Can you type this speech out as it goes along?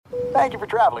Thank you for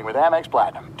traveling with Amex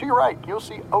Platinum. To your right, you'll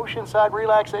see oceanside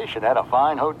relaxation at a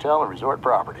fine hotel and resort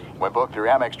property. When booked through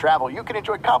Amex Travel, you can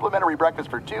enjoy complimentary breakfast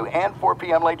for 2 and 4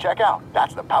 p.m. late checkout.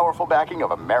 That's the powerful backing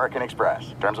of American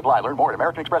Express. Terms apply. Learn more at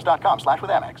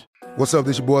americanexpress.com/withAmex. What's up?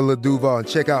 This your boy Lil Duval, and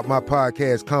check out my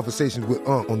podcast, Conversations with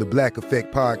Unc, on the Black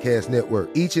Effect Podcast Network.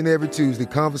 Each and every Tuesday,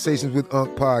 Conversations with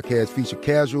Unc podcast feature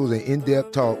casual and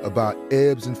in-depth talk about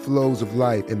ebbs and flows of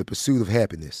life and the pursuit of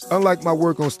happiness. Unlike my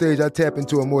work on stage, I tap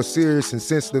into a more serious and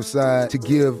sensitive side to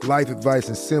give life advice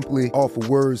and simply offer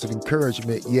words of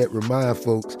encouragement, yet remind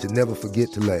folks to never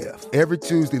forget to laugh. Every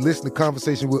Tuesday, listen to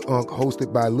Conversations with Unc,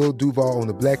 hosted by Lil Duval on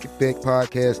the Black Effect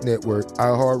Podcast Network,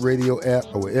 iHeartRadio app,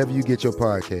 or wherever you get your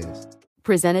podcasts.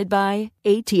 Presented by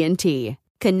AT&T.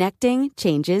 Connecting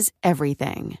changes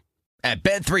everything. At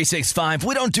Bet365,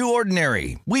 we don't do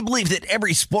ordinary. We believe that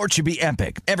every sport should be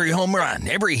epic. Every home run,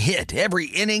 every hit, every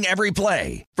inning, every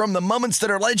play. From the moments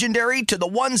that are legendary to the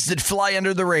ones that fly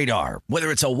under the radar. Whether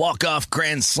it's a walk-off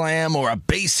grand slam or a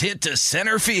base hit to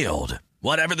center field.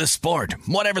 Whatever the sport,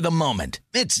 whatever the moment,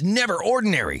 it's never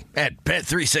ordinary at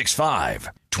Bet365.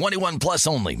 21 plus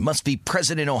only. Must be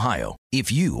present in Ohio.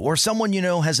 If you or someone you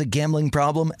know has a gambling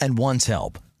problem and wants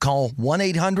help, call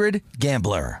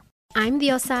 1-800-GAMBLER. I'm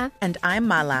Diosa. And I'm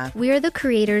Mala. We are the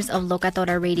creators of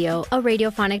Locatora Radio, a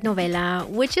radiophonic novela,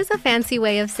 which is a fancy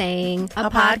way of saying a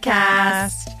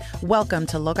podcast. Welcome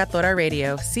to Locatora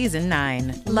Radio, Season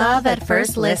 9. Love at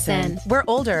first listen. We're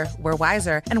older, we're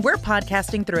wiser, and we're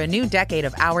podcasting through a new decade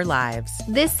of our lives.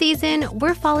 This season,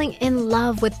 we're falling in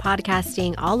love with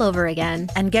podcasting all over again.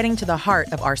 And getting to the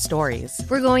heart of our stories.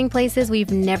 We're going places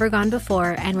we've never gone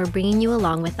before, and we're bringing you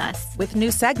along with us. With new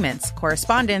segments,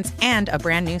 correspondence, and a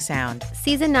brand new sound.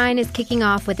 Season 9 is kicking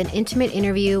off with an intimate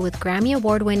interview with Grammy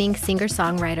Award-winning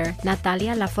singer-songwriter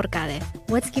Natalia Lafourcade.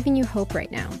 What's giving you hope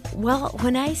right now? Well,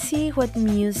 when I see what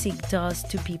music does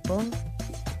to people,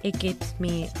 it gives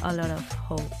me a lot of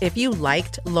hope. If you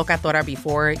liked Locatora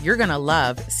before, you're going to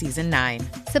love Season 9.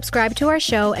 Subscribe to our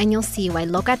show and you'll see why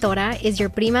Locatora is your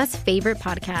prima's favorite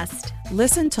podcast.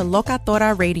 Listen to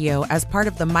Locatora Radio as part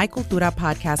of the My Cultura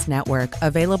Podcast Network,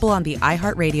 available on the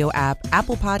iHeartRadio app,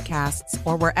 Apple Podcasts,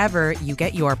 or wherever you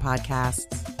get your podcasts.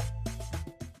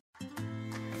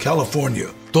 California,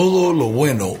 todo lo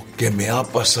bueno que me ha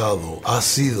pasado ha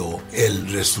sido el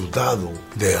resultado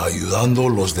de ayudando a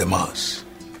los demás.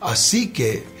 Así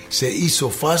que se hizo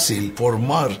fácil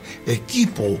formar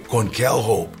equipo con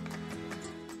CalHope.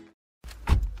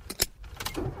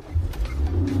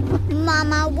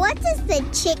 Mama, what does the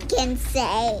chicken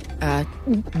say?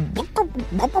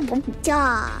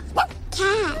 Dog.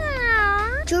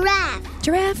 Cat. Giraffe.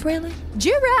 Giraffe, really?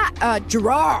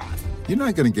 Giraffe. You're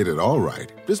not going to get it all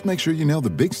right. Just make sure you nail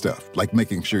the big stuff, like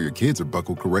making sure your kids are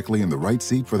buckled correctly in the right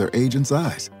seat for their age and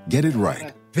size. Get it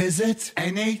right. Visit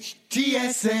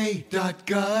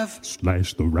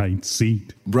NHTSA.gov/the right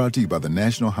seat. Brought to you by the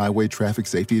National Highway Traffic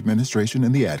Safety Administration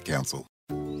and the Ad Council.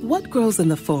 What grows in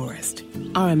the forest?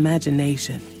 Our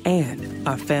imagination and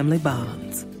our family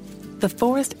bonds. The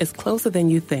forest is closer than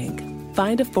you think.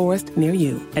 Find a forest near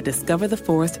you at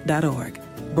discovertheforest.org.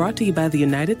 Brought to you by the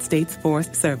United States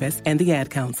Forest Service and the Ad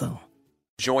Council.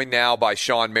 Joined now by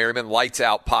Sean Merriman, Lights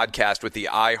Out podcast with the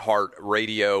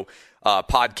iHeartRadio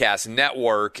podcast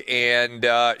network. And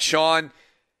Sean,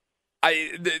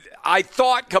 I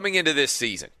thought coming into this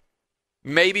season,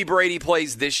 maybe Brady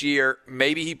plays this year,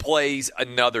 maybe he plays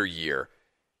another year.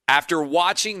 After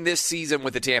watching this season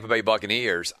with the Tampa Bay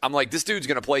Buccaneers, I'm like, this dude's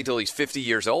going to play till he's 50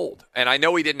 years old. And I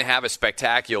know he didn't have a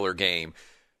spectacular game,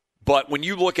 but when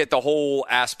you look at the whole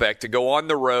aspect, to go on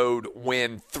the road,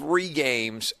 win 3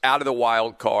 games out of the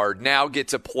wild card, now get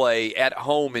to play at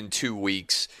home in 2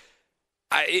 weeks,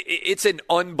 it's an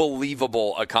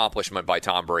unbelievable accomplishment by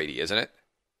Tom Brady, isn't it?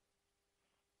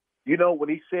 You know, when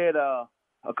he said a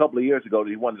couple of years ago that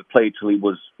he wanted to play till he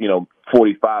was,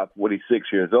 45, 46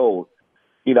 years old,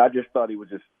 I just thought he was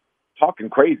just talking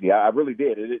crazy. I really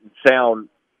did. It didn't sound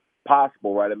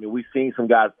possible, right? I mean, we've seen some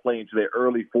guys play into their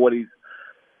early 40s,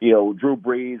 Drew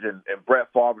Brees and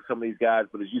Brett Favre, some of these guys.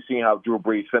 But as you see how Drew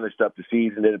Brees finished up the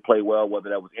season, didn't play well, whether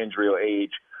that was injury or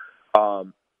age, I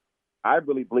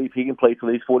really believe he can play till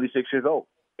he's 46 years old.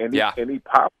 And he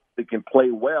probably can play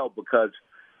well because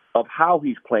of how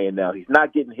he's playing now. He's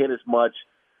not getting hit as much.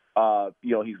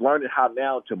 He's learning how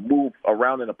now to move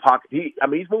around in the pocket. He's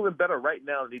moving better right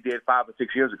now than he did 5 or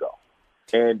 6 years ago.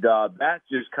 And that's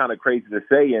just kind of crazy to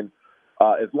say. And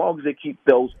as long as they keep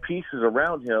those pieces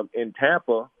around him in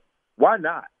Tampa, why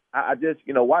not? Why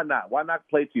not? Why not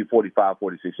play till you're 45,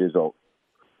 46 years old?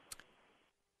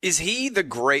 Is he the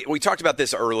great – we talked about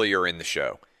this earlier in the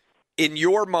show. in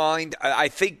your mind, I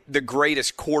think the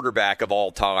greatest quarterback of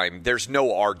all time, there's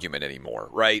no argument anymore,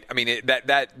 right? I mean,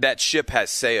 that ship has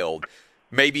sailed.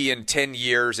 Maybe in 10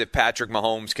 years, if Patrick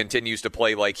Mahomes continues to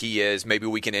play like he is, maybe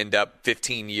we can end up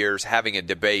 15 years having a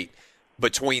debate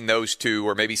between those two,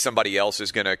 or maybe somebody else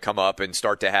is going to come up and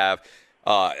start to have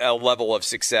a level of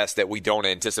success that we don't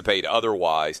anticipate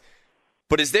otherwise.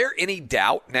 But is there any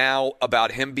doubt now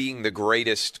about him being the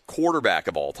greatest quarterback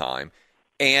of all time?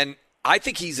 And I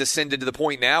think he's ascended to the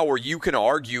point now where you can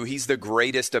argue he's the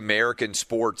greatest American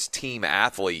sports team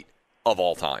athlete of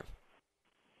all time.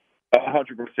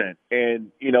 100%.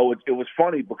 And, you know, it was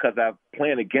funny because I've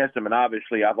playing against them, and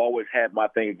obviously I've always had my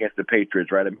thing against the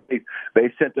Patriots, right? I mean,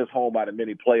 they sent us home out of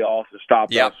many playoffs and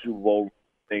stopped our Super Bowl,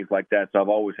 things like that. So I've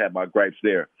always had my gripes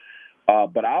there.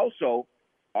 But I also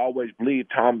always believed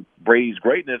Tom Brady's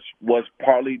greatness was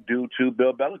partly due to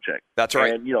Bill Belichick. That's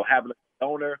right. And, you know, having an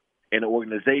owner and an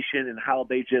organization and how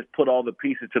they just put all the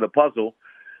pieces to the puzzle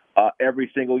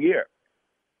every single year.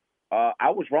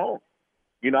 I was wrong.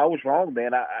 You know, I was wrong,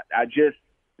 man. I just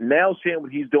now seeing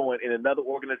what he's doing in another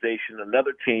organization,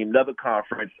 another team, another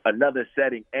conference, another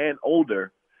setting, and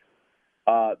older,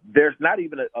 there's not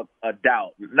even a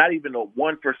doubt, not even a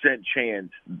 1% chance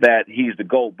that he's the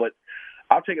GOAT. But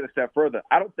I'll take it a step further.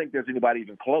 I don't think there's anybody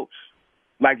even close.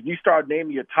 Like, if you start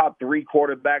naming your top 3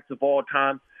 quarterbacks of all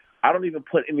time, I don't even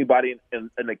put anybody in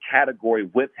a category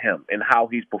with him and how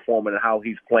he's performing and how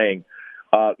he's playing.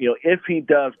 You know, if he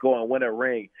does go and win a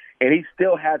ring, and he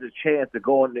still has a chance to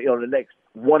go in the next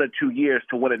 1 or 2 years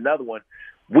to win another one,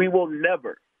 we will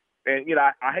never, and, you know,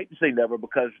 I hate to say never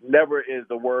because never is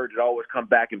the word that always come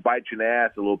back and bite you in the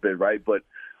ass a little bit, right? But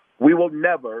we will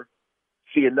never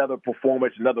see another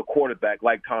performance, another quarterback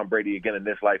like Tom Brady again in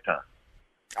this lifetime.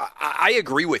 I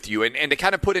agree with you. And to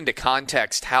kind of put into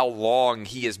context how long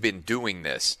he has been doing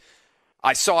this,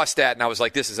 I saw a stat and I was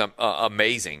like, this is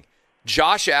amazing.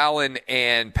 Josh Allen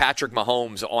and Patrick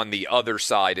Mahomes on the other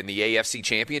side in the AFC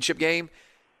Championship game,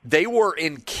 they were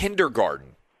in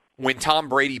kindergarten when Tom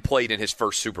Brady played in his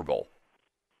first Super Bowl.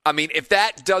 I mean, if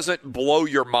that doesn't blow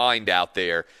your mind out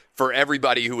there for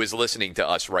everybody who is listening to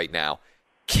us right now,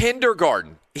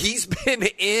 kindergarten. He's been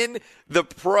in the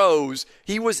pros.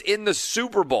 He was in the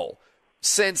Super Bowl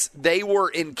since they were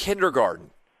in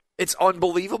kindergarten. It's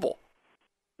unbelievable.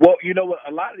 Well, you know what?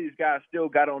 A lot of these guys still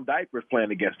got on diapers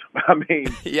playing against him. I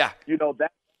mean, yeah, you know,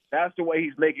 that's the way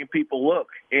he's making people look.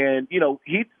 And, you know,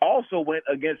 he also went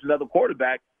against another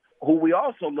quarterback who we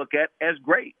also look at as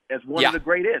great, as one of the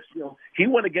greatest. You know, he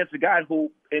went against a guy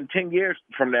who in 10 years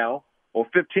from now or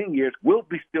 15 years, we'll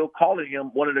be still calling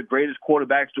him one of the greatest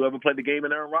quarterbacks to ever play the game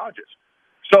in Aaron Rodgers.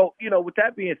 So, you know, with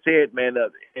that being said, man,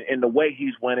 and the way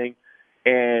he's winning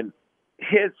and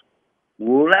his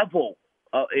level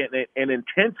and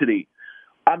intensity,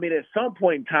 I mean, at some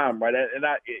point in time, right? And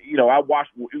I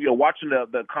watched, watching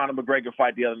the Conor McGregor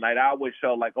fight the other night. I always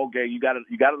felt like, okay, you got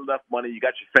enough money, you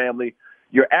got your family,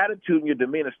 your attitude and your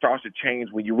demeanor starts to change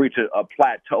when you reach a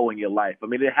plateau in your life. I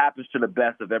mean, it happens to the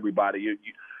best of everybody.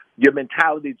 Your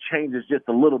mentality changes just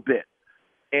a little bit,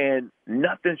 and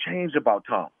nothing changed about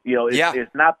Tom. You know,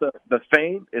 it's not the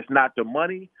fame, it's not the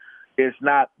money, it's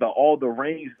not all the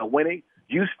rings, the winning.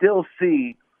 You still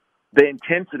see the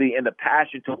intensity and the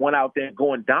passion to went out there and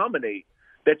go and dominate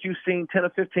that you've seen 10 or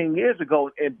 15 years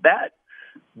ago. And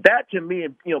that to me,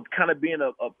 you know, kind of being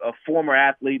a former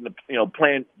athlete and, you know,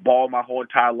 playing ball my whole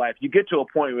entire life, you get to a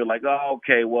point where you're like, oh,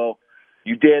 okay, well,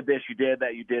 you did this, you did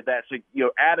that, you did that. So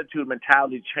your attitude,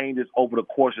 mentality changes over the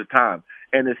course of time.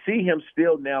 And to see him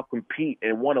still now compete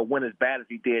and want to win as bad as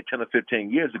he did 10 or 15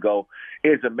 years ago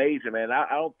is amazing, man.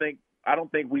 I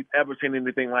don't think we've ever seen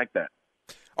anything like that.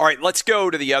 All right, let's go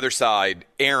to the other side,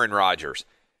 Aaron Rodgers.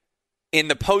 In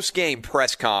the post-game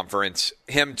press conference,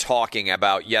 him talking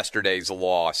about yesterday's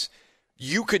loss,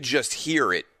 you could just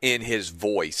hear it in his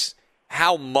voice,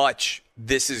 how much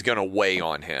this is going to weigh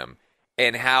on him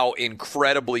and how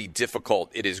incredibly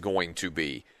difficult it is going to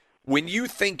be. When you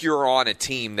think you're on a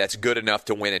team that's good enough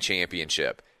to win a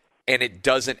championship and it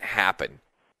doesn't happen,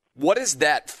 what does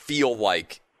that feel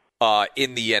like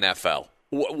in the NFL?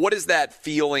 What is that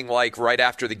feeling like right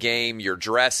after the game? You're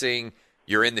dressing,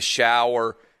 you're in the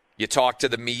shower, you talk to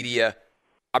the media.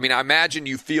 I mean, I imagine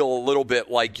you feel a little bit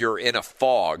like you're in a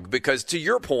fog because, to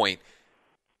your point,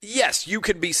 yes, you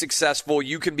can be successful,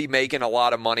 you can be making a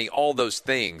lot of money, all those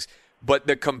things, but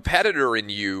the competitor in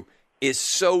you is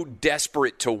so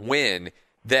desperate to win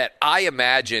that I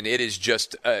imagine it is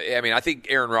just, I think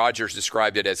Aaron Rodgers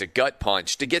described it as a gut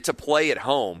punch to get to play at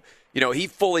home. You know, he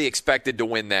fully expected to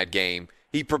win that game.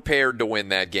 He prepared to win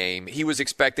that game. He was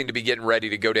expecting to be getting ready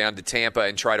to go down to Tampa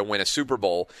and try to win a Super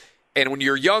Bowl. And when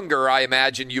you're younger, I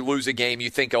imagine you lose a game, you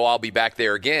think, oh, I'll be back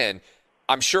there again.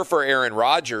 I'm sure for Aaron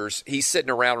Rodgers, he's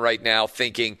sitting around right now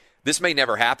thinking, this may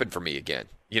never happen for me again.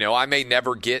 I may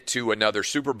never get to another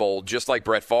Super Bowl just like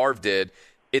Brett Favre did.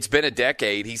 It's been a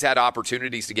decade. He's had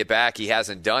opportunities to get back. He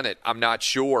hasn't done it. I'm not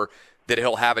sure that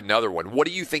he'll have another one. What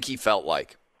do you think he felt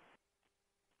like?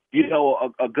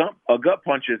 A gut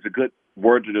punch is a good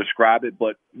word to describe it,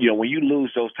 but, when you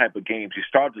lose those type of games, you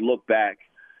start to look back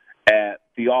at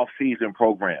the off-season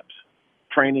programs,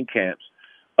 training camps,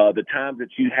 the times that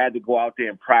you had to go out there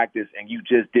and practice and you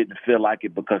just didn't feel like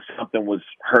it because something was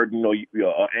hurting or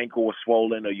an ankle was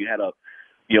swollen or you had a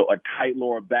tight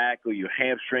lower back or your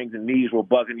hamstrings and knees were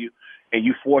bugging you and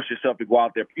you forced yourself to go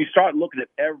out there. You start looking at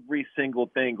every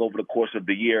single thing over the course of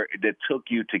the year that took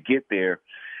you to get there,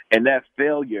 and that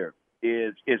failure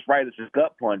is right as his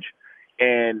gut punch,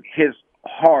 and his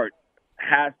heart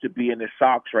has to be in his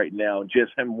socks right now,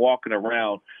 just him walking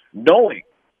around knowing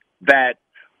that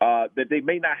they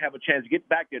may not have a chance to get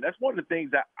back there. That's one of the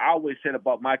things that I always said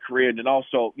about my career, and then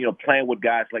also, playing with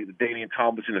guys like the Damian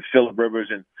Thomas and the Phillip Rivers,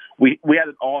 and we had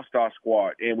an all-star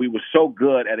squad, and we were so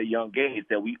good at a young age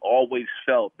that we always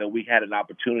felt that we had an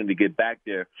opportunity to get back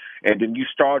there. And then you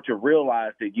start to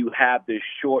realize that you have this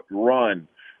short run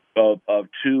of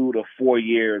 2 to 4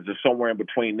 years or somewhere in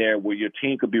between there where your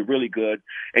team could be really good,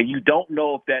 and you don't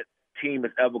know if that team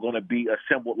is ever going to be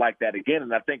assembled like that again.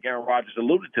 And I think Aaron Rodgers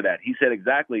alluded to that. He said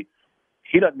exactly,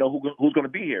 he doesn't know who's going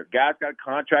to be here. Guys got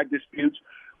contract disputes,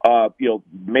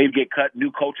 maybe get cut,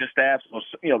 new coaching staffs, or,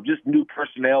 just new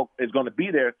personnel is going to be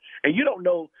there. And you don't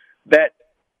know that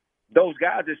those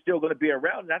guys are still going to be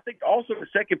around. And I think also the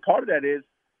second part of that is,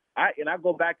 I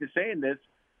go back to saying this,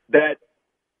 that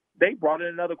they brought in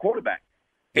another quarterback.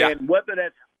 Yeah. And whether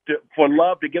that's for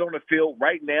Love to get on the field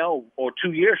right now or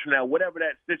 2 years from now, whatever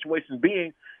that situation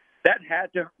being, that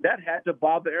had to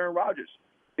bother Aaron Rodgers.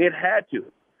 It had to.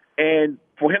 And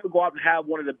for him to go out and have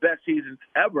one of the best seasons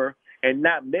ever and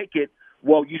not make it,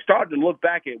 well, you started to look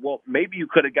back at, well, maybe you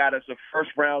could have got us a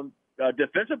first-round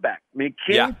defensive back. I mean,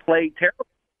 King played terrible.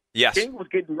 Yes. King was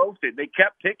getting roasted. They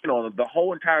kept picking on him the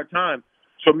whole entire time.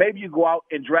 So maybe you go out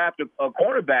and draft a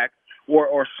cornerback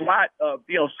or slot,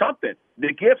 something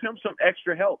to give him some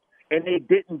extra help. And they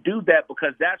didn't do that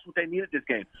because that's what they needed this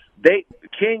game.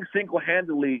 King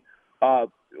single-handedly,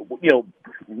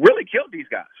 really killed these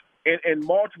guys in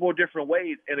multiple different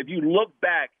ways. And if you look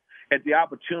back at the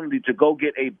opportunity to go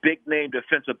get a big-name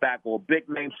defensive back or a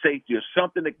big-name safety or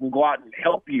something that can go out and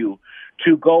help you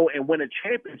to go and win a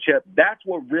championship, that's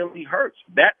what really hurts.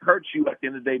 That hurts you at the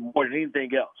end of the day more than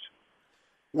anything else.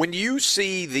 When you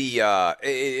see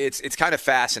it's kind of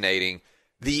fascinating,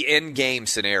 the end game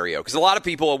scenario, because a lot of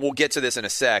people, we'll get to this in a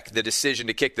sec, the decision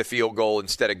to kick the field goal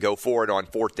instead of go for it on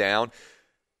fourth down.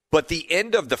 But the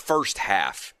end of the first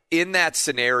half, in that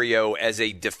scenario as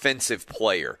a defensive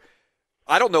player,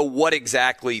 I don't know what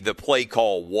exactly the play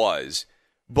call was,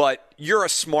 but you're a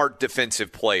smart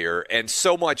defensive player, and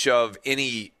so much of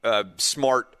any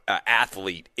smart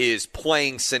athlete is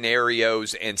playing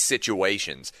scenarios and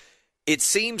situations. It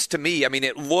seems to me,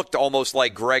 it looked almost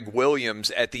like Greg Williams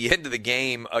at the end of the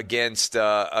game against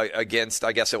I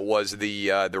guess it was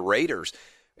the Raiders,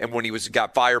 and when he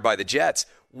got fired by the Jets.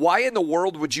 Why in the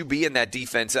world would you be in that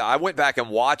defense? I went back and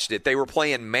watched it. They were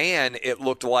playing man, it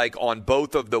looked like, on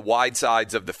both of the wide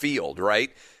sides of the field,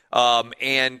 right?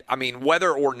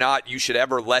 Whether or not you should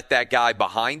ever let that guy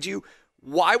behind you,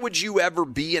 why would you ever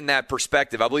be in that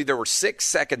perspective? I believe there were 6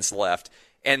 seconds left.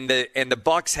 And the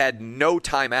Bucs had no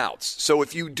timeouts. So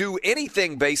if you do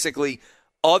anything basically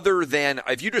other than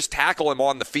if you just tackle him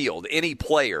on the field, any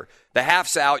player, the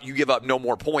half's out, you give up no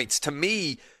more points. To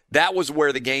me, that was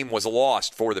where the game was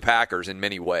lost for the Packers in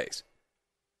many ways.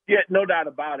 Yeah, no doubt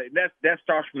about it. That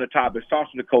starts from the top. It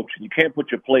starts from the coaching. You can't put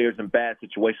your players in bad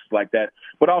situations like that.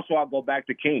 But also, I'll go back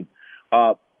to King.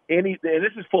 And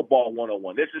this is football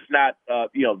 101. This is not,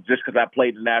 just because I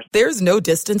played the national. There's no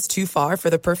distance too far for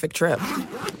the perfect trip.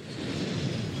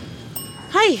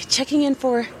 Hi, checking in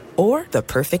for... Or the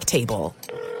perfect table.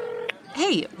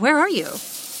 Hey, where are you?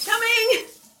 Coming!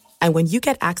 And when you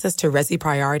get access to Resi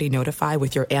Priority Notify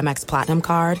with your Amex Platinum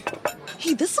card...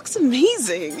 Hey, this looks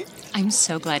amazing. I'm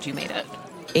so glad you made it.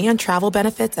 And travel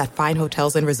benefits at fine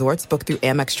hotels and resorts booked through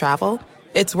Amex Travel,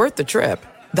 it's worth the trip.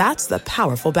 That's the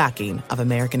powerful backing of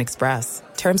American Express.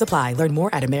 Terms apply. Learn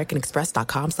more at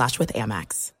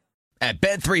americanexpress.com/withAmex. At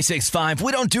Bet365,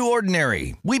 we don't do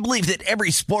ordinary. We believe that every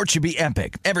sport should be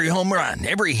epic. Every home run,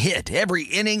 every hit, every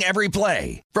inning, every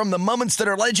play. From the moments that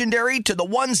are legendary to the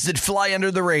ones that fly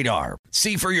under the radar.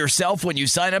 See for yourself when you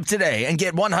sign up today and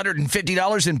get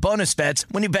 $150 in bonus bets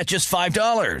when you bet just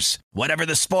 $5. Whatever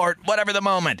the sport, whatever the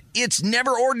moment, it's never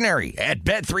ordinary at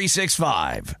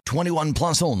Bet365. 21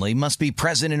 plus only. Must be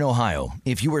present in Ohio.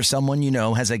 If you or someone you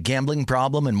know has a gambling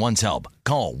problem and wants help,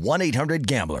 call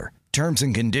 1-800-GAMBLER. Terms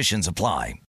and conditions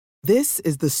apply. This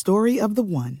is the story of the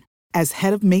one. As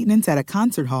head of maintenance at a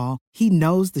concert hall, he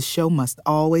knows the show must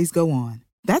always go on.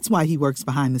 That's why he works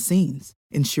behind the scenes,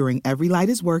 ensuring every light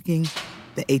is working,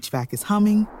 the HVAC is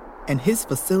humming, and his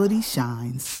facility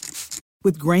shines.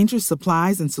 With Grainger's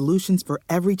supplies and solutions for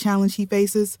every challenge he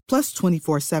faces, plus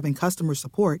 24/7 customer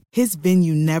support, his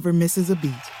venue never misses a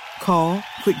beat. Call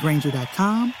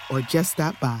quickgrainger.com or just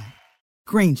stop by.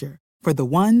 Grainger, for the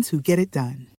ones who get it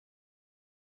done.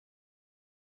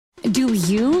 Do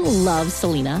you love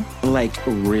Selena? Like,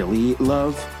 really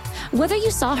love? Whether you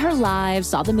saw her live,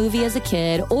 saw the movie as a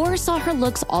kid, or saw her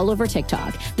looks all over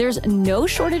TikTok, there's no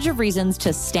shortage of reasons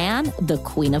to stan the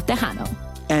Queen of Tejano.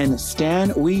 And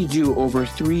Stan, we do over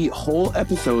 3 whole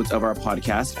episodes of our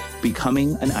podcast,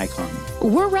 Becoming an Icon.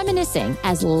 We're reminiscing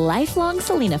as lifelong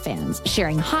Selena fans,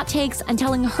 sharing hot takes and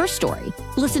telling her story.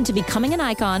 Listen to Becoming an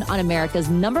Icon on America's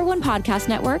 #1 podcast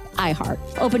network, iHeart.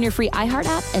 Open your free iHeart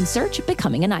app and search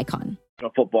Becoming an Icon.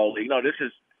 Football league. No, this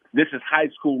is high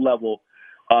school level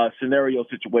scenario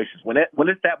situations. When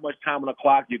it's that much time on the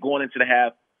clock, you're going into the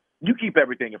half. You keep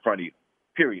everything in front of you.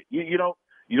 Period. You don't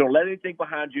let anything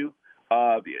behind you.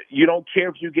 You don't care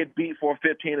if you get beat for a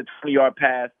 15 or 20-yard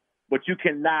pass, but you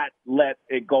cannot let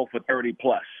it go for 30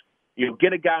 plus.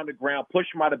 Get a guy on the ground, push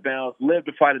him out of bounds, live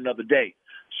to fight another day.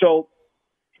 So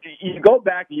you go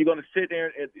back and you're going to sit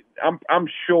there. And I'm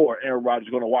sure Aaron Rodgers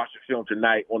is going to watch the film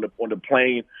tonight on the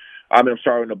plane. However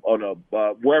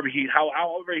he's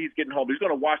getting home. He's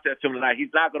going to watch that film tonight.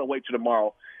 He's not going to wait till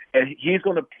tomorrow, and he's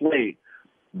going to play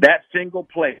that single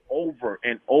play over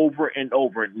and over and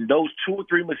over. And those 2 or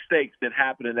 3 mistakes that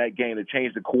happened in that game to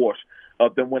change the course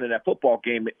of them winning that football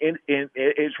game. And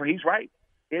he's right.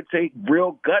 It's a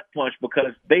real gut punch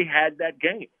because they had that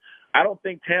game. I don't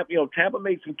think Tampa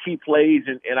made some key plays,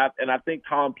 and I think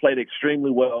Tom played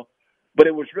extremely well. But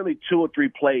it was really 2 or 3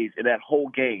 plays in that whole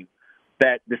game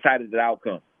that decided the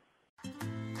outcome.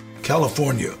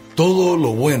 California, todo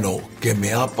lo bueno que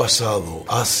me ha pasado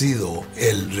ha sido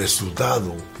el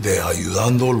resultado de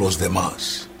ayudando a los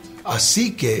demás.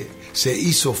 Así que se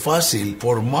hizo fácil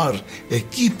formar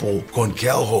equipo con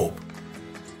CalHope.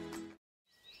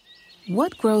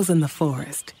 What grows in the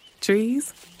forest?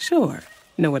 Trees? Sure.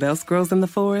 Know what else grows in the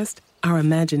forest? Our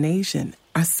imagination,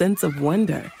 our sense of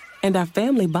wonder, and our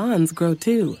family bonds grow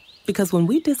too. Because when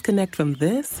we disconnect from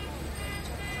this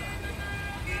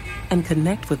and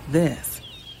connect with this,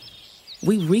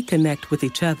 we reconnect with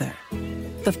each other.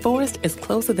 The forest is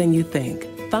closer than you think.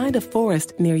 Find a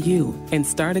forest near you and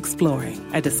start exploring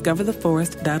at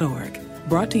discovertheforest.org.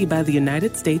 Brought to you by the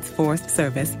United States Forest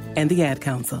Service and the Ad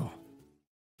Council.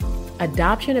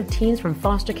 Adoption of teens from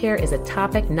foster care is a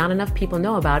topic not enough people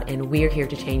know about, and we're here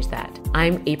to change that.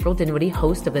 I'm April Dinwiddie,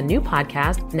 host of the new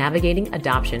podcast, Navigating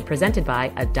Adoption, presented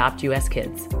by Adopt US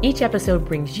Kids. Each episode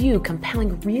brings you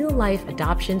compelling real-life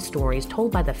adoption stories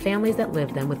told by the families that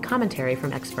live them with commentary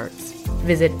from experts.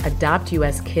 Visit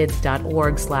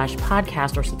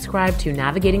adoptuskids.org/podcast or subscribe to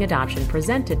Navigating Adoption,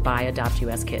 presented by Adopt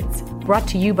US Kids. Brought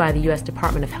to you by the U.S.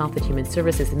 Department of Health and Human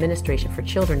Services Administration for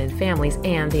Children and Families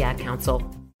and the Ad Council.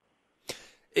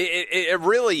 It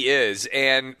really is.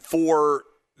 And for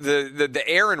the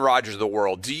Aaron Rodgers of the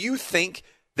world, do you think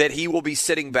that he will be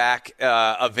sitting back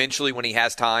eventually when he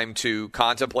has time to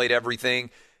contemplate everything,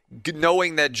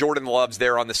 knowing that Jordan Love's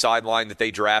there on the sideline, that they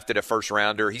drafted a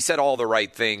first-rounder? He said all the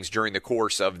right things during the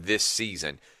course of this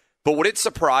season. But would it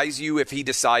surprise you if he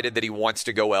decided that he wants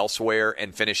to go elsewhere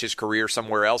and finish his career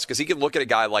somewhere else? Because he could look at a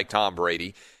guy like Tom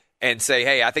Brady and say,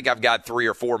 hey, I think I've got 3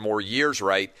 or 4 more years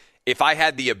right. If I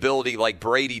had the ability like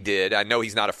Brady did, I know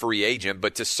he's not a free agent,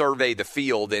 but to survey the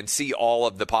field and see all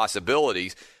of the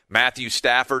possibilities, Matthew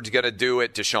Stafford's going to do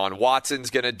it. Deshaun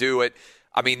Watson's going to do it.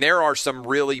 I mean, there are some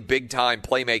really big-time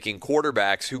playmaking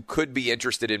quarterbacks who could be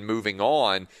interested in moving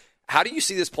on. How do you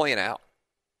see this playing out?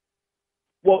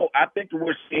 Well, I think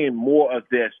we're seeing more of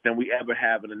this than we ever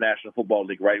have in the National Football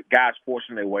League, right? Guys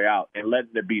forcing their way out and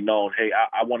letting it be known, hey,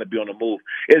 I want to be on the move.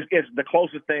 It's the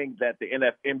closest thing that the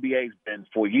NBA's been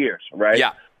for years, right?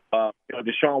 Yeah.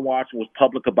 Deshaun Watson was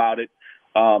public about it.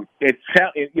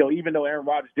 Even though Aaron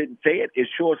Rodgers didn't say it, it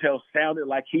sure as hell sounded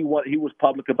like he was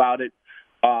public about it.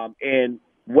 And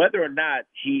whether or not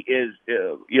he is,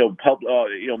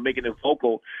 making it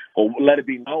vocal or let it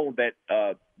be known that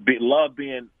Love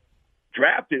being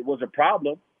drafted was a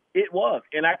problem, it was.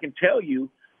 And I can tell you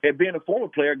that being a former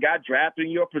player, got drafted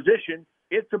in your position,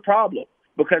 it's a problem.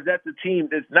 Because that's a team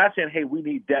that's not saying, hey, we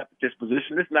need depth at this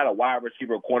position. This is not a wide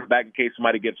receiver or cornerback in case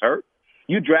somebody gets hurt.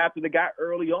 You drafted the guy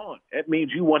early on. That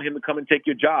means you want him to come and take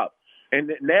your job.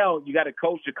 And now you got a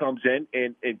coach that comes in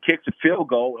and kicks a field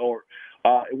goal or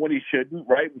when he shouldn't,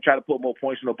 right, and try to put more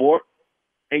points on the board.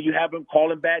 And you have him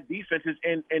calling bad defenses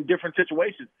in different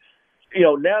situations.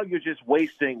 Now you're just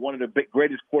wasting one of the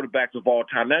greatest quarterbacks of all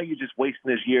time. Now you're just wasting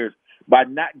his years by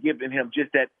not giving him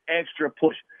just that extra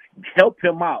push. Help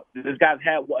him out. This guy's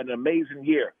had an amazing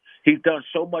year. He's done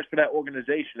so much for that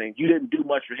organization, and you didn't do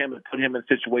much for him and put him in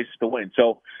situations to win.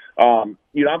 So, I'm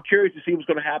curious to see what's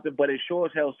going to happen, but it sure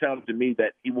as hell sounded to me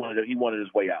that he wanted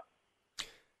his way out.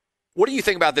 What do you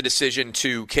think about the decision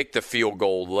to kick the field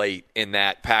goal late in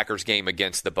that Packers game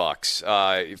against the Bucs?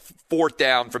 4th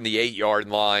down from the 8-yard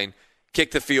line,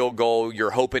 kick the field goal,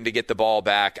 you're hoping to get the ball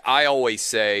back. I always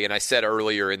say, and I said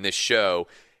earlier in this show,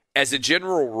 as a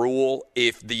general rule,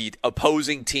 if the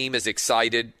opposing team is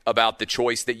excited about the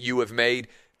choice that you have made,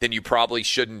 then you probably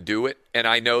shouldn't do it. And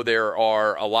I know there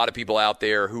are a lot of people out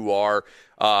there who are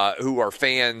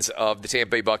fans of the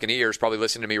Tampa Bay Buccaneers, probably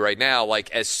listening to me right now, like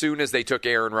as soon as they took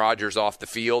Aaron Rodgers off the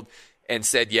field and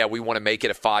said, yeah, we want to make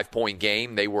it a 5-point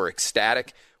game, they were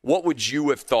ecstatic. What would you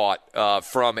have thought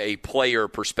from a player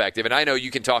perspective? And I know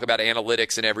you can talk about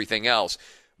analytics and everything else,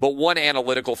 but one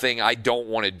analytical thing I don't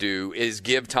want to do is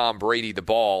give Tom Brady the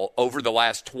ball over the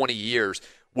last 20 years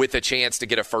with a chance to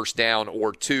get a first down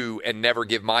or two and never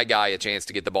give my guy a chance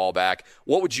to get the ball back.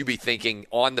 What would you be thinking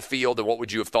on the field, and what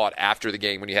would you have thought after the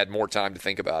game when you had more time to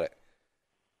think about it?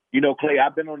 Clay,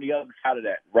 I've been on the other side of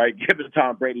that, right? Giving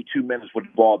Tom Brady 2 minutes with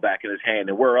the ball back in his hand,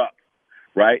 and we're up,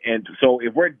 right? And so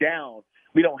if we're down,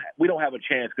 we don't have a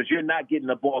chance because you're not getting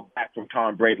the ball back from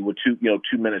Tom Brady with 2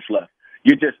 minutes left.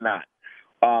 You're just not.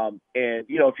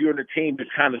 If you're in the team that's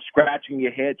kind of scratching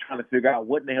your head trying to figure out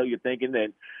what in the hell you're thinking,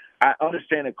 then I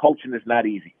understand that coaching is not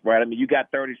easy, right? I mean, you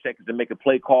got 30 seconds to make a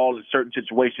play call in certain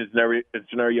situations and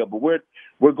scenario, but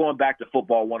we're going back to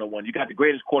football 101. You got the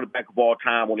greatest quarterback of all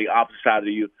time on the opposite side of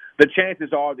you. The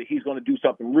chances are that he's going to do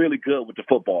something really good with the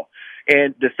football.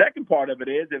 And the second part of it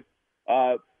is,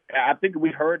 I think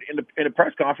we heard in the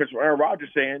press conference from Aaron Rodgers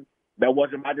saying that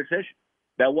wasn't my decision.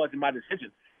 That wasn't my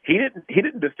decision. He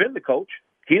didn't defend the coach.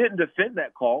 He didn't defend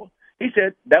that call. He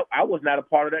said that I was not a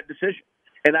part of that decision.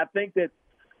 And I think that,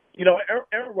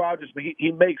 Aaron Rodgers,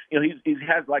 he makes, he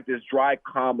has like this dry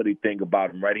comedy thing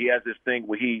about him, right? He has this thing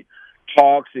where he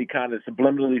talks, he kind of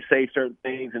subliminally says certain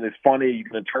things, and it's funny. You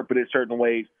can interpret it certain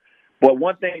ways. But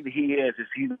one thing that he is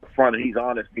he's upfront and he's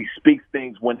honest. He speaks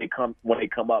things when they come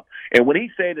up. And when he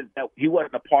said that he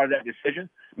wasn't a part of that decision,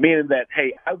 meaning that,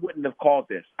 hey, I wouldn't have called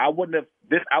this. I wouldn't have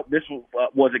this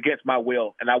was against my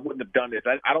will, and I wouldn't have done this.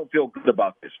 I don't feel good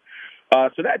about this.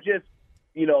 So that just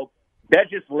that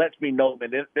just lets me know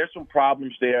that there's some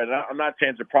problems there. And I'm not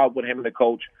saying it's a problem with him and the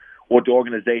coach or the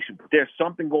organization, but there's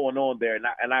something going on there, and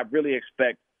I really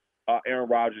expect Aaron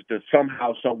Rodgers to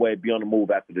somehow, some way be on the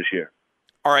move after this year.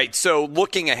 All right, so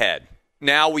looking ahead,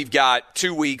 now we've got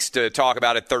 2 weeks to talk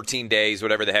about it, 13 days,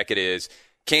 whatever the heck it is.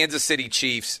 Kansas City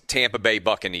Chiefs, Tampa Bay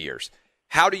Buccaneers.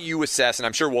 How do you assess, and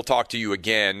I'm sure we'll talk to you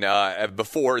again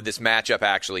before this matchup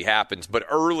actually happens, but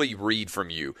early read from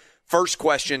you. First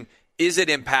question, is it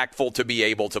impactful to be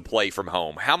able to play from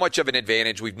home? How much of an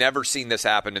advantage? We've never seen this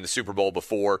happen in the Super Bowl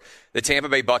before. The Tampa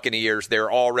Bay Buccaneers,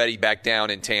 they're already back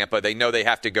down in Tampa. They know they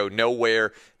have to go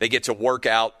nowhere. They get to work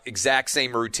out exact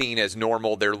same routine as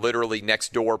normal. They're literally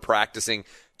next door practicing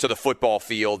to the football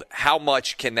field. How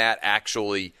much can that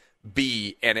actually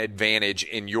be an advantage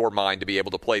in your mind to be able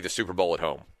to play the Super Bowl at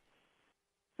home?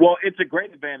 Well, it's a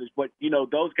great advantage, but,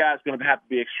 those guys are going to have to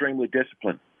be extremely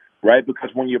disciplined, right?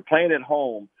 Because when you're playing at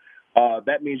home,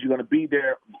 that means you're going to be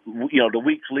there, the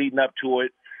weeks leading up to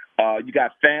it. You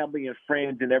got family and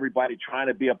friends and everybody trying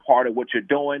to be a part of what you're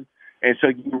doing. And so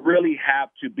you really have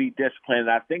to be disciplined.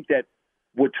 And I think that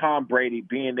with Tom Brady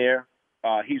being there,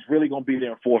 he's really going to be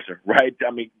the enforcer, right?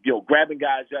 I mean, grabbing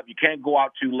guys up. You can't go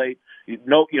out too late.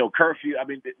 Curfew. I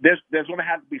mean, there's going to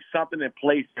have to be something in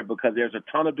place here because there's a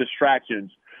ton of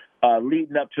distractions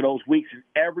leading up to those weeks. And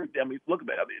look at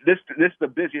that. This is the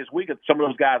busiest week of some of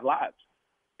those guys' lives.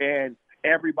 And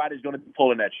everybody's going to be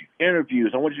pulling at you.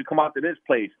 Interviews, I want you to come out to this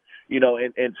place,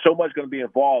 and so much going to be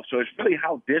involved. So it's really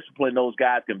how disciplined those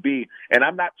guys can be. And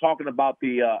I'm not talking about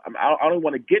I don't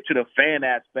want to get to the fan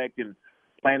aspect and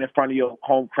playing in front of your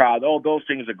home crowd. All those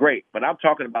things are great. But I'm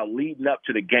talking about leading up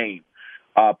to the game,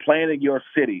 playing in your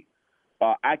city,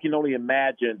 I can only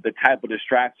imagine the type of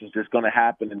distractions that's going to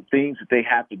happen and things that they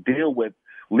have to deal with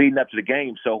leading up to the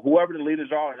game. So whoever the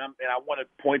leaders are, and I want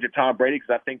to point to Tom Brady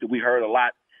because I think that we heard a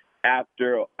lot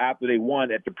after they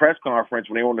won at the press conference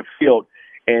when they were on the field,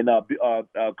 and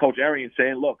Coach Arians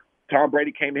saying, look, Tom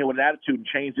Brady came here with an attitude and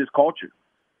changed his culture.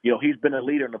 You know, he's been a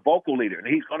leader and a vocal leader, and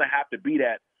he's going to have to be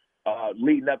that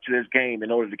leading up to this game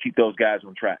in order to keep those guys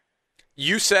on track.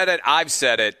 You said it. I've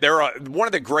said it. One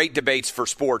of the great debates for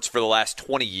sports for the last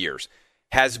 20 years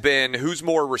has been who's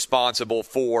more responsible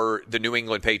for the New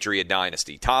England Patriot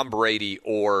dynasty, Tom Brady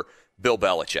or Bill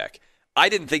Belichick. I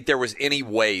didn't think there was any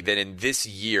way that in this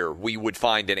year we would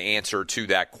find an answer to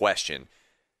that question.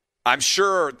 I'm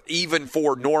sure even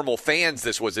for normal fans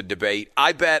this was a debate.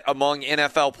 I bet among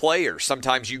NFL players,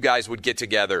 sometimes you guys would get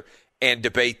together and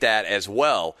debate that as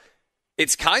well.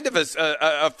 It's kind of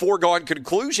a foregone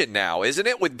conclusion now, isn't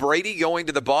it? With Brady going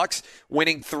to the Bucs,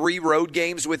 winning 3 road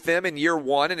games with them in year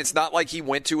 1, and it's not like he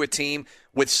went to a team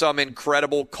with some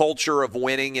incredible culture of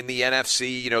winning in the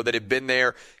NFC, that had been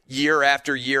there year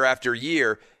after year after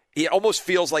year. It almost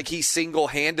feels like he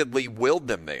single-handedly willed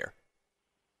them there.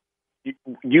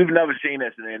 You've never seen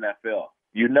this in the NFL.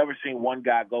 You've never seen one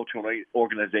guy go to an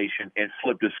organization and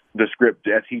flip the script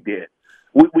as he did.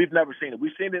 We've never seen it.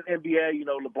 We've seen it in the NBA.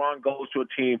 LeBron goes to a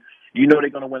team. They're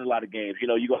going to win a lot of games. You're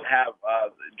going to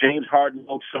have James Harden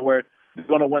go somewhere. They're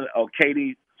going to win.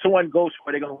 KD. Someone goes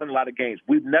somewhere. They're going to win a lot of games.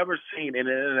 We've never seen in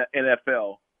the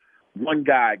NFL one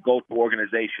guy go to an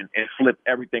organization and flip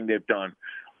everything they've done.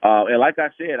 And like I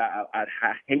said, I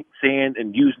hate saying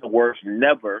and using the words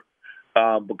never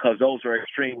because those are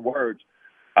extreme words.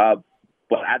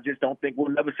 But I just don't think we'll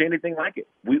never see anything like it.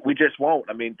 We just won't.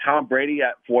 I mean, Tom Brady,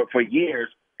 for years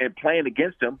and playing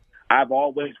against him, I've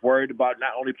always worried about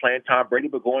not only playing Tom Brady,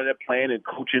 but going there playing and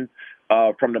coaching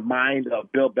from the mind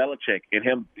of Bill Belichick and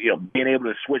him, being able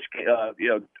to switch,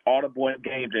 audible in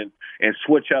games and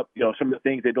switch up, some of the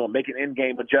things they're doing, making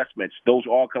in-game adjustments. Those are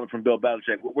all coming from Bill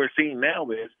Belichick. What we're seeing now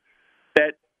is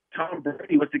that Tom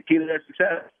Brady was the key to their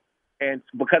success. And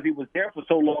because he was there for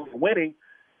so long and winning,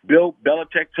 Bill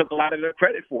Belichick took a lot of their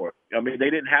credit for it. I mean,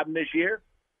 they didn't have him this year.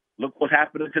 Look what's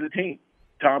happening to the team.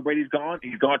 Tom Brady's gone.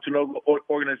 He's gone to an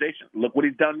organization. Look what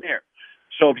he's done there.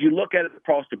 So if you look at it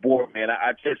across the board, man,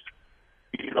 I just,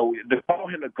 to call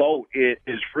him the GOAT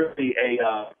is really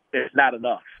it's not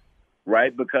enough,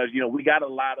 right? Because, we got a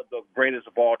lot of the greatest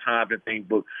of all time and things,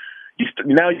 but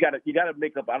now you got to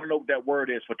make up. I don't know what that word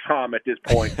is for Tom at this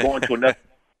point, going to another,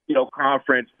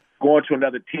 conference, going to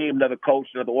another team, another coach,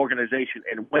 another organization,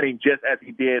 and winning just as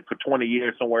he did for 20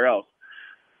 years somewhere else.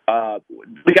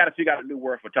 We got to figure out a new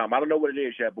word for Tom. I don't know what it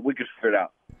is yet, but we can figure it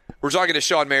out. We're talking to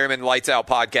Shawne Merriman, Lights Out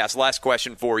Podcast. Last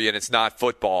question for you, and it's not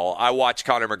football. I watched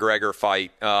Conor McGregor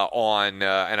fight and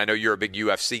I know you're a big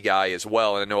UFC guy as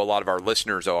well, and I know a lot of our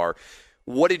listeners are.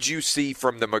 What did you see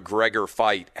from the McGregor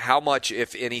fight? How much,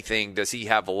 if anything, does he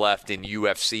have left in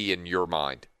UFC in your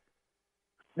mind?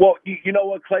 Well, you know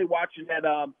what, Clay, watching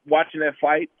that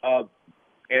fight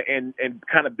and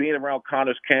kind of being around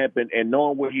Conor's camp and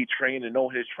knowing where he trained and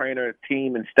knowing his trainer,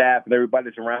 team, and staff and everybody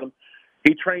that's around him,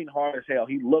 he trained hard as hell.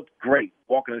 He looked great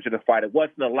walking into the fight. It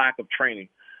wasn't a lack of training.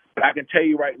 But I can tell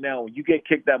you right now, when you get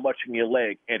kicked that much in your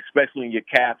leg, and especially in your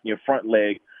calf and your front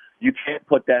leg, you can't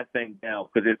put that thing down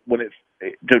because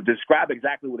to describe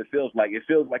exactly what it feels like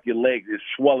your leg is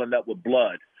swelling up with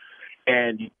blood.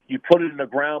 And you put it in the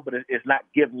ground, but it's not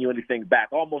giving you anything back,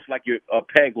 almost like you're a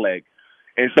peg leg.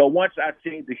 And so once I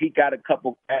seen that he got a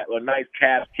couple of nice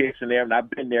calf kicks in there, and I've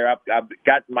been there, I've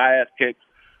got my ass kicked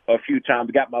a few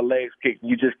times, got my legs kicked, and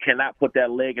you just cannot put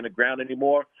that leg in the ground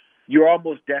anymore, you're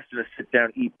almost destined to sit down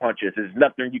and eat punches. There's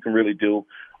nothing you can really do.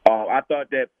 I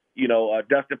thought that,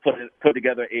 Dustin put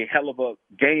together a hell of a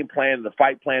game plan, the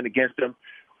fight plan against him.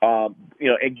 And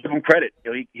give him credit.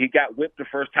 He got whipped the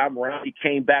first time around. He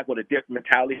came back with a different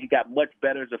mentality. He got much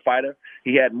better as a fighter.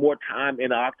 He had more time in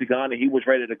the octagon, and he was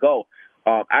ready to go.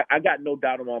 I got no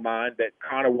doubt in my mind that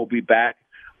Conor will be back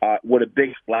with a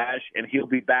big splash, and he'll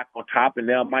be back on top, and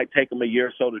now it might take him a year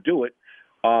or so to do it.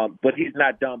 But he's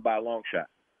not done by a long shot.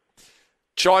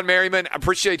 Shawne Merriman, I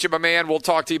appreciate you, my man. We'll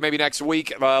talk to you maybe next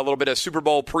week, a little bit of Super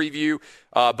Bowl preview.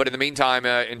 But in the meantime,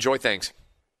 enjoy things.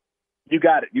 You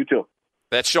got it. You too.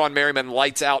 That's Shawne Merriman,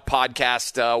 Lights Out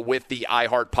Podcast with the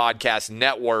iHeart Podcast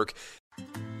Network.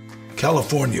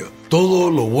 California, todo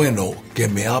lo bueno que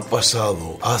me ha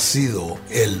pasado ha sido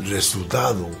el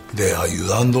resultado de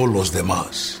ayudando a los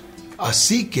demás.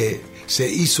 Así que se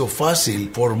hizo fácil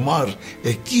formar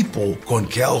equipo con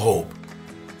CalHope.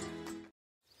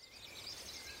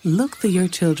 Look through your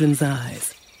children's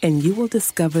eyes, and you will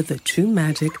discover the true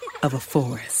magic of a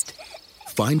forest.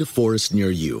 Find a forest near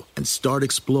you and start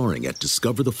exploring at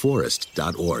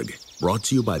discovertheforest.org. Brought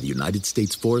to you by the United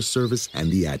States Forest Service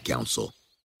and the Ad Council.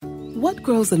 What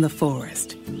grows in the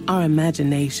forest? Our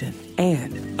imagination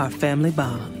and our family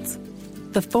bonds.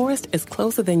 The forest is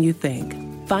closer than you think.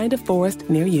 Find a forest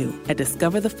near you at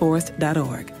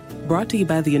discovertheforest.org. Brought to you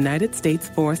by the United States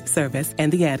Forest Service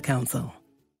and the Ad Council.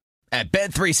 At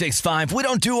Bet365, we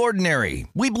don't do ordinary.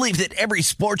 We believe that every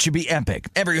sport should be epic.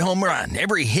 Every home run,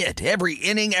 every hit, every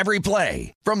inning, every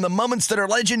play. From the moments that are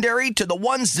legendary to the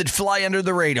ones that fly under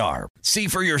the radar. See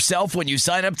for yourself when you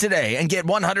sign up today and get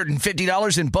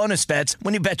 $150 in bonus bets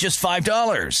when you bet just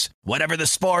 $5. Whatever the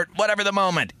sport, whatever the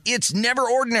moment, it's never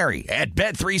ordinary at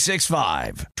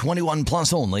Bet365. 21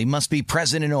 plus only. Must be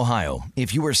present in Ohio.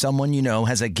 If you or someone you know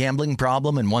has a gambling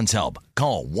problem and wants help,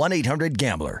 call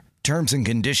 1-800-GAMBLER. Terms and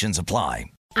conditions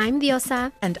apply. I'm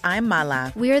Diosa. And I'm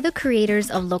Mala. We are the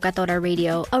creators of Locatora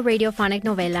Radio, a radiophonic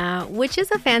novela, which is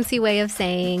a fancy way of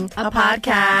saying a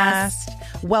podcast.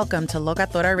 Welcome to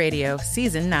Locatora Radio,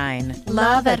 Season 9.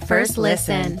 Love at first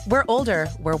listen. We're older,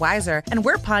 we're wiser, and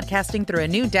we're podcasting through a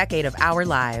new decade of our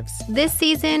lives. This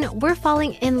season, we're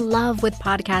falling in love with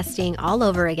podcasting all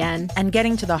over again. And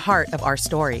getting to the heart of our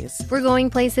stories. We're going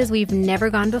places we've never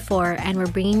gone before, and we're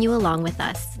bringing you along with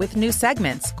us. With new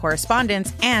segments,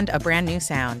 correspondence, and a brand new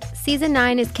sound. Season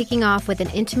 9 is kicking off with an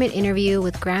intimate interview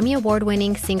with Grammy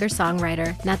Award-winning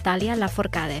singer-songwriter Natalia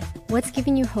Lafourcade. What's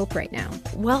giving you hope right now?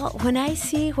 Well, when I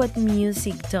see what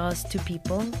music does to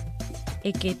people,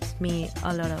 it gives me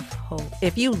a lot of hope.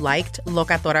 If you liked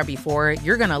Locatora before,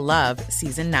 you're going to love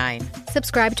Season 9.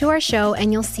 Subscribe to our show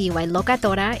and you'll see why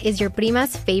Locatora is your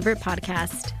prima's favorite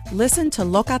podcast. Listen to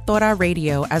Locatora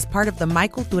Radio as part of the My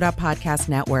Cultura Podcast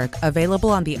Network, available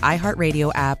on the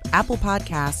iHeartRadio app, Apple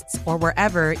Podcasts, or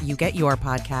wherever you get your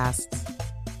podcasts.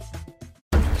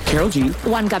 Karol G,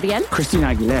 Juan Gabriel,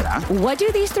 Christina Aguilera. What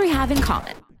do these three have in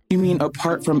common? You mean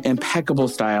apart from impeccable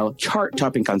style,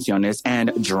 chart-topping canciones,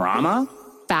 and drama?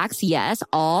 Facts, yes,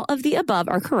 all of the above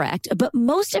are correct, but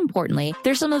most importantly,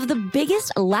 they're some of the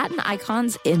biggest Latin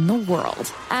icons in the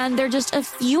world. And they're just a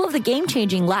few of the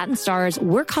game-changing Latin stars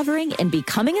we're covering in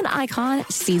Becoming an Icon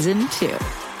Season 2.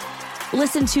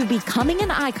 Listen to Becoming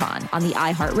an Icon on the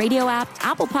iHeartRadio app,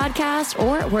 Apple Podcasts,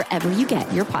 or wherever you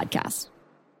get your podcasts.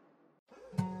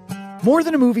 More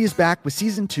Than a Movie is back with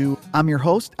Season 2. I'm your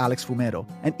host, Alex Fumero,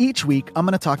 and each week I'm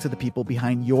going to talk to the people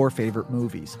behind your favorite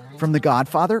movies. From The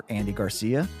Godfather, Andy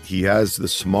Garcia. He has the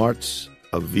smarts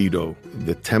of Vito,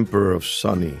 the temper of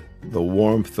Sonny, the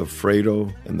warmth of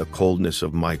Fredo, and the coldness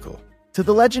of Michael. To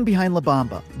the legend behind La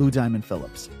Bamba, Lou Diamond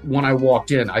Phillips. When I walked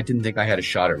in, I didn't think I had a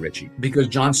shot at Richie because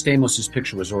John Stamos'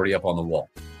 picture was already up on the wall.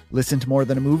 Listen to More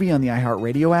Than a Movie on the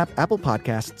iHeartRadio app, Apple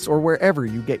Podcasts, or wherever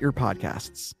you get your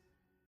podcasts.